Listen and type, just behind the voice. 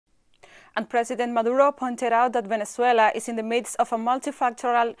And President Maduro pointed out that Venezuela is in the midst of a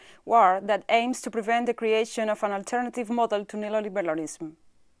multifactorial war that aims to prevent the creation of an alternative model to neoliberalism.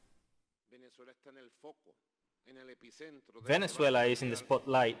 Venezuela is in the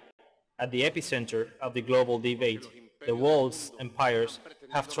spotlight, at the epicenter of the global debate. The world's empires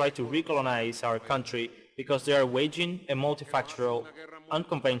have tried to recolonize our country because they are waging a multifactorial,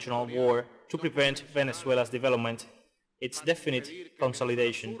 unconventional war to prevent Venezuela's development, its definite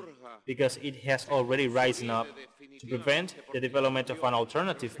consolidation, because it has already risen up to prevent the development of an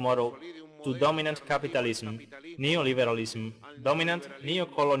alternative model to dominant capitalism, neoliberalism, dominant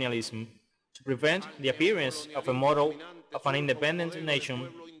neocolonialism, to prevent the appearance of a model of an independent nation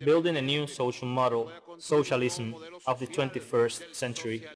building a new social model, socialism of the 21st century.